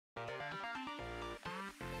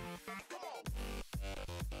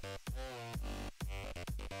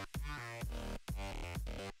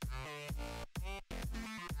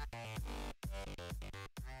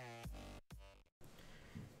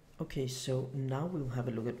Okay, so now we'll have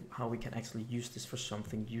a look at how we can actually use this for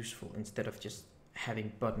something useful instead of just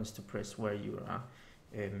having buttons to press where you are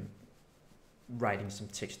writing some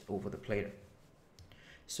text over the player.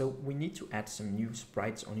 So we need to add some new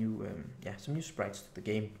sprites or some new sprites to the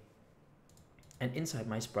game. And inside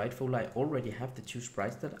my sprite folder, I already have the two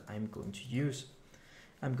sprites that I'm going to use.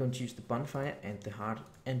 I'm going to use the bonfire and the heart.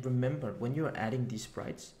 And remember, when you are adding these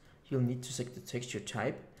sprites, you'll need to set the texture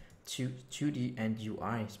type to 2D and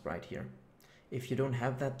UI sprite here. If you don't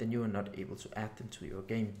have that, then you are not able to add them to your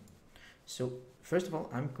game. So first of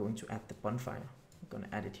all, I'm going to add the bonfire. I'm going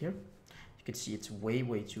to add it here. You can see it's way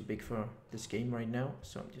too big for this game right now,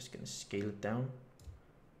 so I'm just going to scale it down,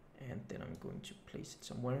 and then I'm going to place it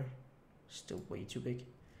somewhere. Still way too big.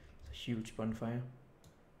 It's a huge bonfire.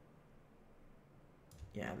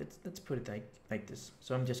 Yeah, let's put it like this.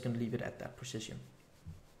 So I'm just going to leave it at that position.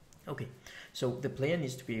 Okay, so the player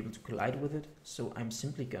needs to be able to collide with it, so I'm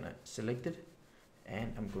simply going to select it,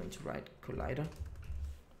 and I'm going to write collider,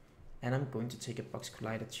 and I'm going to take a box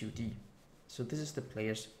collider 2D. So this is the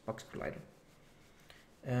player's box collider.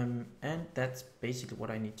 And that's basically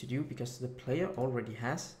what I need to do, because the player already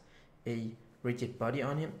has a rigid body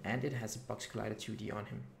on him and it has a box collider 2D on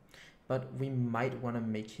him. But we might want to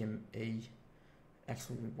make him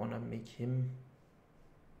actually we want to make him,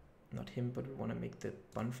 not him, but we want to make the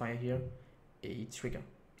bonfire here a trigger,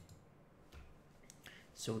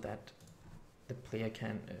 so that the player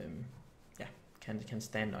can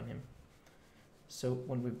stand on him. So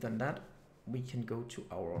when we've done that, we can go to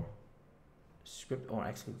our script, or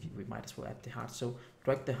actually we might as well add the heart. So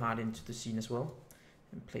drag the heart into the scene as well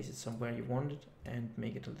and place it somewhere you want it, and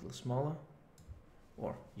make it a little smaller,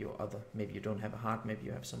 or maybe you don't have a heart, maybe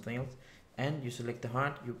you have something else, and you select the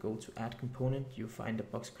heart, you go to add component, you find the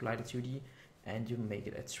box collider 2D, and you make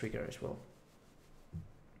it a trigger as well.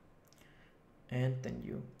 And then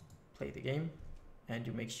you play the game, and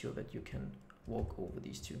you make sure that you can walk over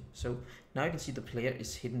these two. So now you can see the player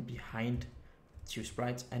is hidden behind two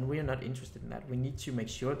sprites, and we are not interested in that. We need to make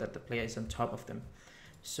sure that the player is on top of them.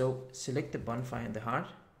 So select the bonfire and the heart,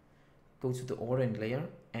 go to the order in layer,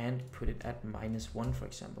 and put it at -1, for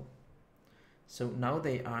example. So now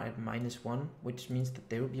they are at -1, which means that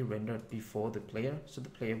they will be rendered before the player, so the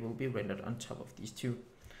player will be rendered on top of these two.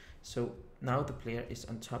 So now the player is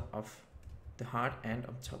on top of the heart and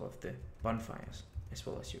on top of the bonfires, as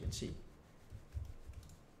well, as you can see.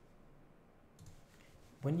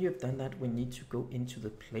 When you have done that, we need to go into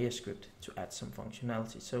the player script to add some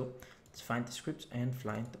functionality. So let's find the script and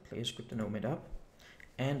find the player script and open it up.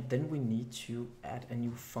 And then we need to add a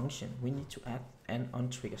new function. We need to add an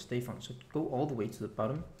onTrigger stay function. So go all the way to the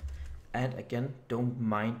bottom. And again, don't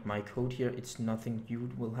mind my code here. It's nothing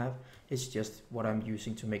you will have. It's just what I'm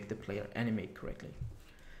using to make the player animate correctly.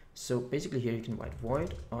 So basically here you can write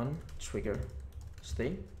void onTrigger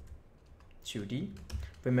stay 2D.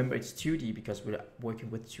 Remember, it's 2D because we're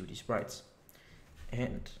working with 2D sprites.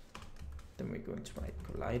 And then we're going to write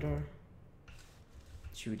collider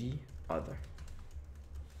 2D other.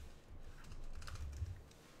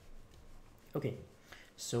 Okay,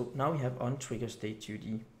 so now we have onTrigger stay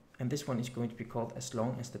 2D, and this one is going to be called as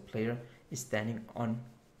long as the player is standing on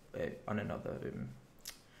a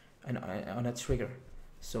trigger.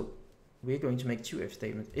 So we're going to make two if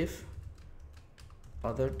statements. If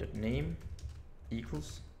other.name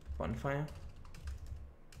equals bonfire,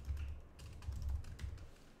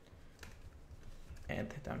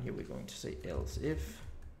 and down here we're going to say else if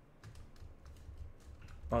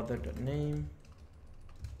other.name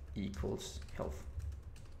equals health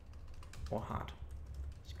or heart.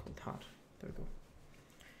 It's called heart. There we go.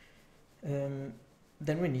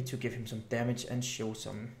 Then we need to give him some damage and show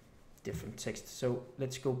some different text. So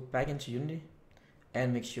let's go back into Unity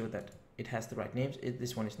and make sure that it has the right names.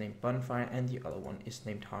 This one is named bonfire and the other one is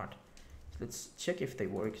named heart. So let's check if they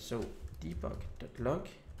work. So debug.log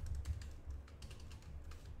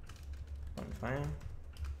bonfire,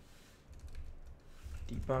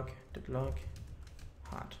 debug.log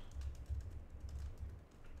heart.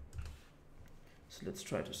 So let's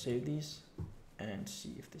try to save these and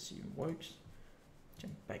see if this even works.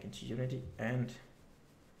 Jump back into Unity and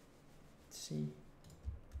let's see.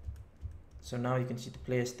 So now you can see the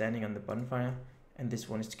player standing on the bonfire, and this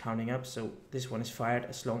one is counting up, so this one is fired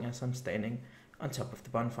as long as I'm standing on top of the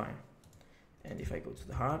bonfire. And if I go to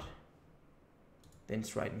the heart, then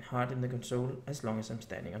it's writing heart in the console as long as I'm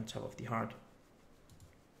standing on top of the heart.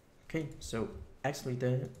 Okay, so actually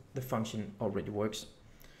the function already works.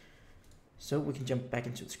 So we can jump back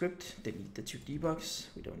into the script, delete the two debugs,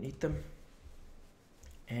 we don't need them.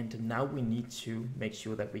 And now we need to make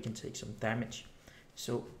sure that we can take some damage.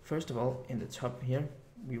 So first of all, in the top here,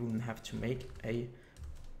 we will have to make a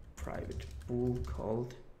private bool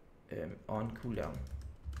called on cooldown.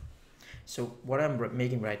 So what I'm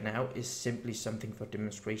making right now is simply something for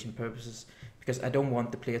demonstration purposes, because I don't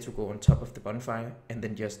want the player to go on top of the bonfire and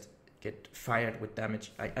then just get fired with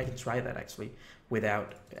damage. I can try that actually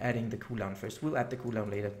without adding the cooldown first. We'll add the cooldown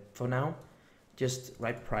later. For now, just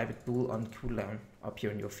write private bool on cooldown up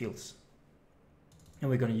here in your fields. And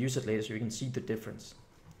we're going to use it later so you can see the difference.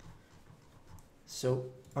 So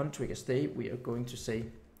on trigger stay, we are going to say,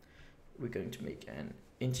 we're going to make an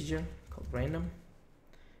integer called random,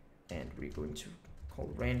 and we're going to call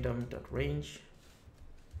random.range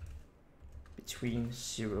between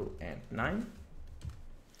 0 and 9.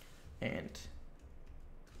 And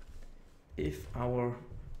if our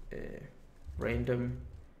random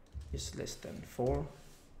is less than 4,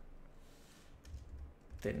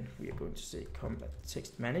 then we are going to say combat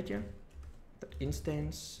text manager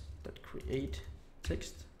 .instance .create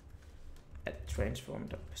text at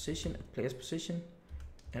transform.position at player's position,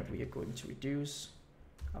 and we are going to reduce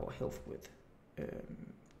our health with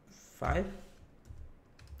 5,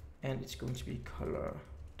 and it's going to be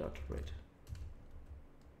color.red,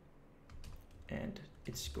 and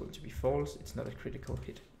it's going to be false. It's not a critical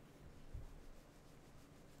hit.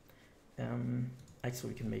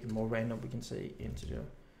 Actually, we can make it more random. We can say integer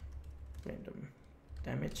random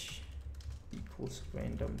damage equals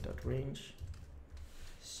random.range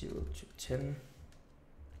 0 to 10.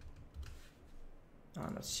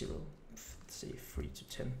 Not 0, let's say 3 to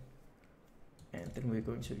 10. And then we're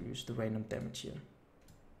going to use the random damage here.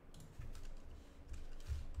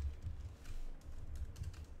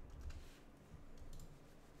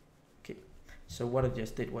 Okay, so what I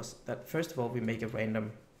just did was that first of all we make a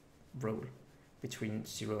random roll between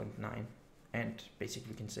 0 and 9, and basically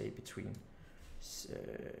we can say between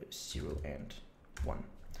 0 and 1.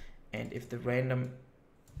 And if the random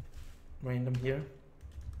here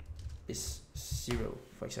is 0,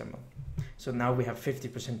 for example, so now we have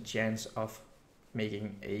 50% chance of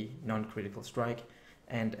making a non-critical strike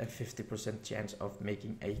and a 50% chance of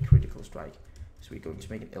making a critical strike. So we're going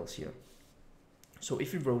to make an else here. So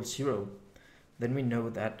if we roll 0, then we know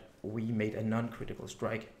that we made a non-critical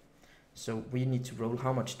strike. So we need to roll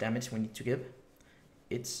how much damage we need to give.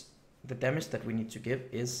 It's the damage that we need to give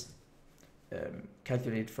is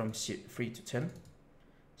calculated from 3 to 10.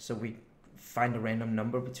 So we find a random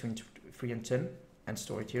number between 3 and 10 and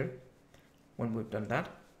store it here. When we've done that,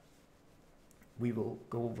 we will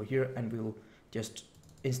go over here and we will just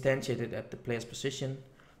instantiate it at the player's position,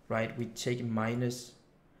 right? We take minus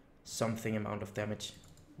something amount of damage.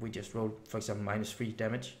 We just roll, for example, -3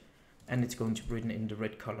 damage, and it's going to be written in the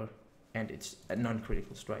red color, and it's a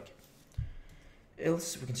non-critical strike.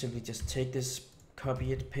 Else, we can simply just take this,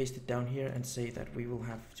 copy it, paste it down here, and say that we will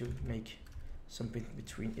have to make something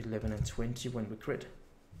between 11 and 20 when we crit.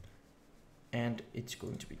 And it's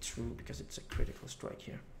going to be true because it's a critical strike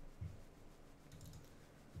here.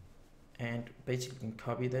 And basically we can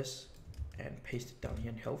copy this and paste it down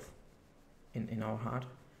here in health, in our heart.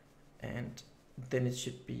 And then it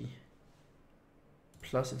should be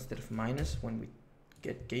plus instead of minus when we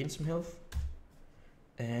gain some health.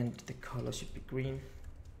 And the color should be green.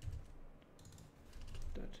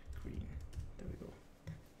 Green, there we go.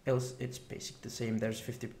 Else it's basically the same. There's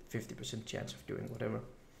 50% chance of doing whatever.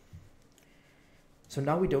 So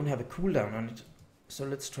now we don't have a cooldown on it. So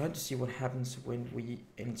let's try to see what happens when we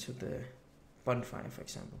enter the bonfire, for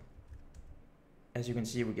example. As you can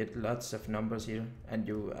see, we get lots of numbers here, and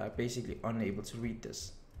you are basically unable to read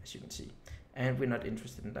this, as you can see. And we're not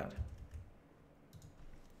interested in that.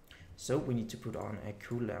 So we need to put on a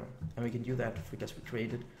cooldown, and we can do that because we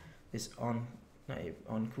created this on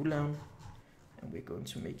cooldown, and we're going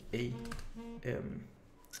to make a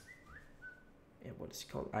what is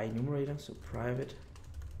it called, I enumerator. So private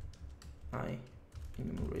I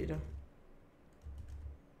enumerator,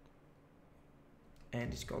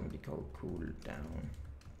 and it's going to be called cooldown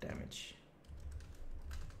damage.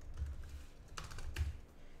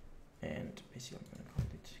 And basically I'm going to call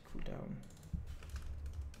it cooldown.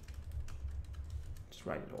 Just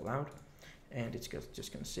write it all out, and it's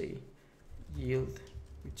just going to say yield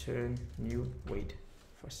return new wait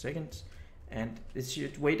for seconds, and it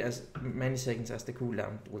should wait as many seconds as the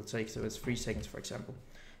cooldown will take. So it's 3 seconds, for example.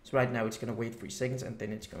 So right now it's going to wait 3 seconds, and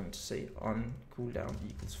then it's going to say on cooldown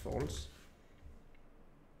equals false.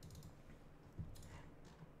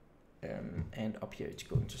 And up here it's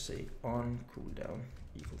going to say on cooldown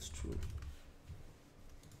equals true.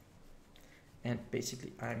 And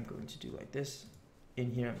basically I'm going to do like this.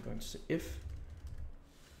 In here I'm going to say if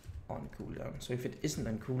on cooldown. So if it isn't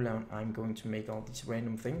on cooldown, I'm going to make all these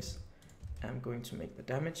random things, I'm going to make the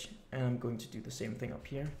damage, and I'm going to do the same thing up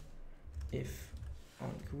here. If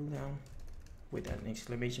on cooldown with an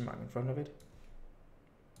exclamation mark in front of it.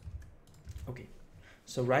 Okay,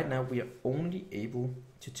 so right now we are only able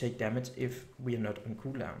to take damage if we are not on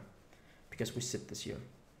cooldown, because we set this here.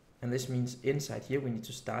 And this means inside here we need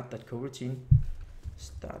to start that coroutine.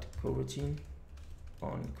 Start coroutine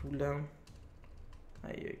on cooldown.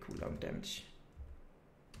 Cooldown damage.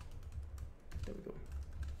 There we go.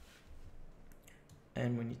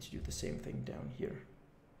 And we need to do the same thing down here.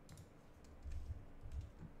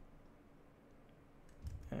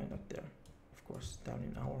 Not there, of course, down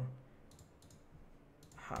in our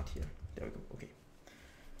heart here. There we go, okay.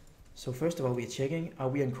 So first of all, we're checking, are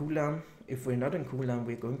we on cooldown? If we're not on cooldown,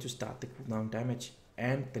 we're going to start the cooldown damage,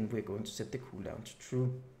 and then we're going to set the cooldown to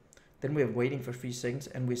true. Then we're waiting for 3 seconds,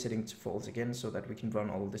 and we're setting to false again, so that we can run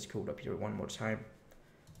all this code up here one more time.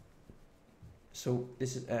 So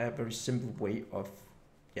this is a very simple way of,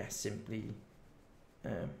 simply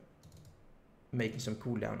making some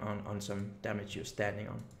cooldown on some damage you're standing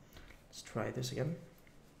on. Let's try this again.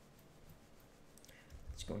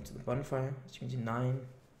 Let's go into the bonfire. As you can see, 9.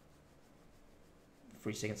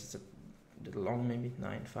 3 seconds, it's a little long maybe.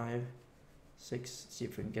 9, 5, 6. Let's see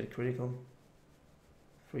if we can get a critical.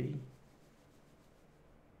 3,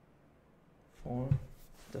 4.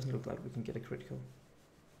 Doesn't look like we can get a critical.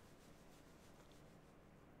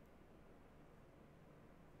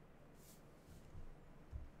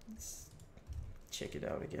 Let's check it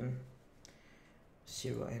out again.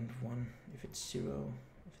 0 and 1. If it's 0,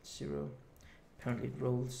 apparently it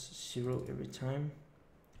rolls 0 every time.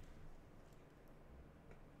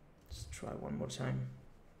 Let's try one more time.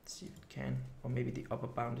 Let's see if it can. Or maybe the upper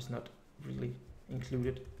bound is not really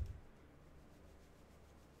included.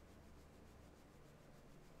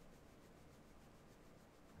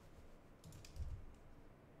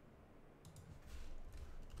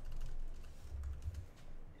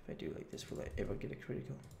 If I do like this, will I ever get a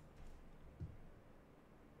critical?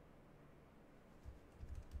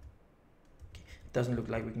 Okay. It doesn't look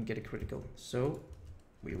like we can get a critical, so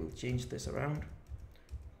we will change this around.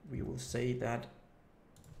 We will say that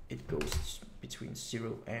it goes between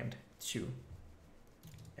 0 and 2,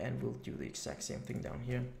 and we'll do the exact same thing down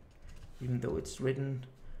here, even though it's written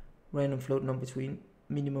random float number between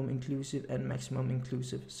minimum inclusive and maximum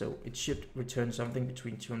inclusive, so it should return something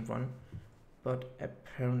between 2 and 1, but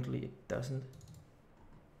apparently it doesn't.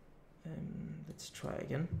 Let's try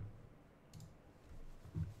again.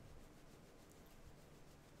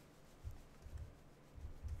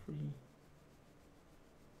 Free.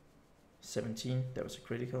 17, that was a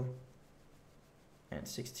critical, and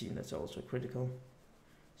 16, that's also critical.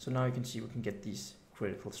 So now you can see we can get these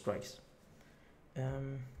critical strikes.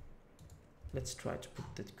 Let's try to put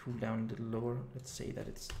the cooldown a little lower. Let's say that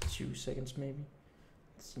it's 2 seconds maybe.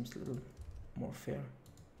 It seems a little more fair.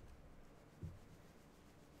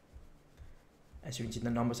 As you can see, the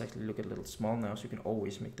numbers actually look a little small now, so you can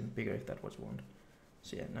always make them bigger if that was you want.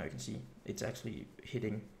 So yeah, now you can see it's actually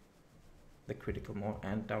hitting the critical more,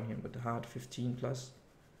 and down here with the heart, 15 plus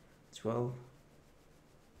 12,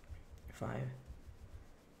 5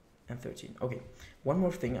 and 13. Okay, one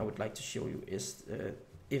more thing I would like to show you is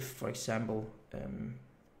if, for example,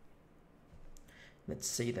 let's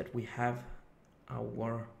say that we have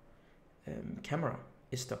our camera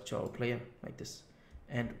is stuck to our player like this,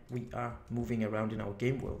 and we are moving around in our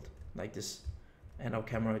game world like this, and our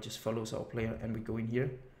camera just follows our player, and we go in here,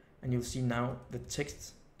 and you'll see now the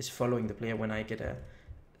text is following the player. When I get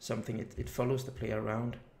something, it follows the player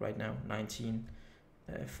around right now, 19,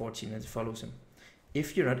 14, and it follows him.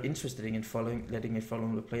 If you're not interested in letting it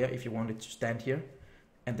follow the player, if you want it to stand here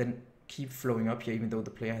and then keep flowing up here even though the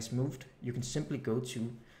player has moved, you can simply go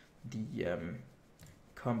to the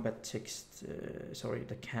combat text,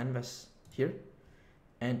 the canvas here,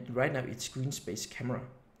 and right now it's screen space camera.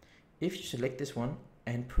 If you select this one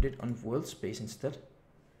and put it on world space instead,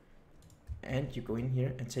 and you go in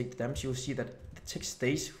here and take the damage, you'll see that the text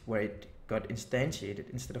stays where it got instantiated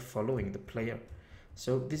instead of following the player.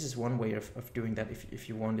 So this is one way of doing that if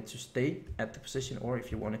you want it to stay at the position, or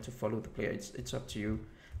if you want it to follow the player. It's up to you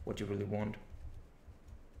what you really want.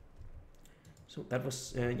 So that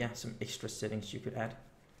was some extra settings you could add.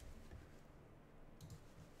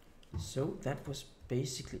 So that was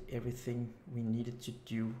basically everything we needed to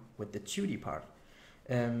do with the 2D part.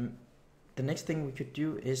 The next thing we could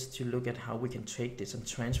do is to look at how we can take this and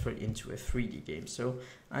transfer it into a 3D game. So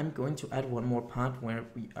I'm going to add one more part where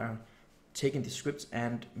we are taking the scripts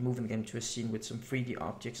and moving them to a scene with some 3D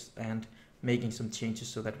objects and making some changes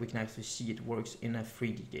so that we can actually see it works in a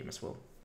 3D game as well.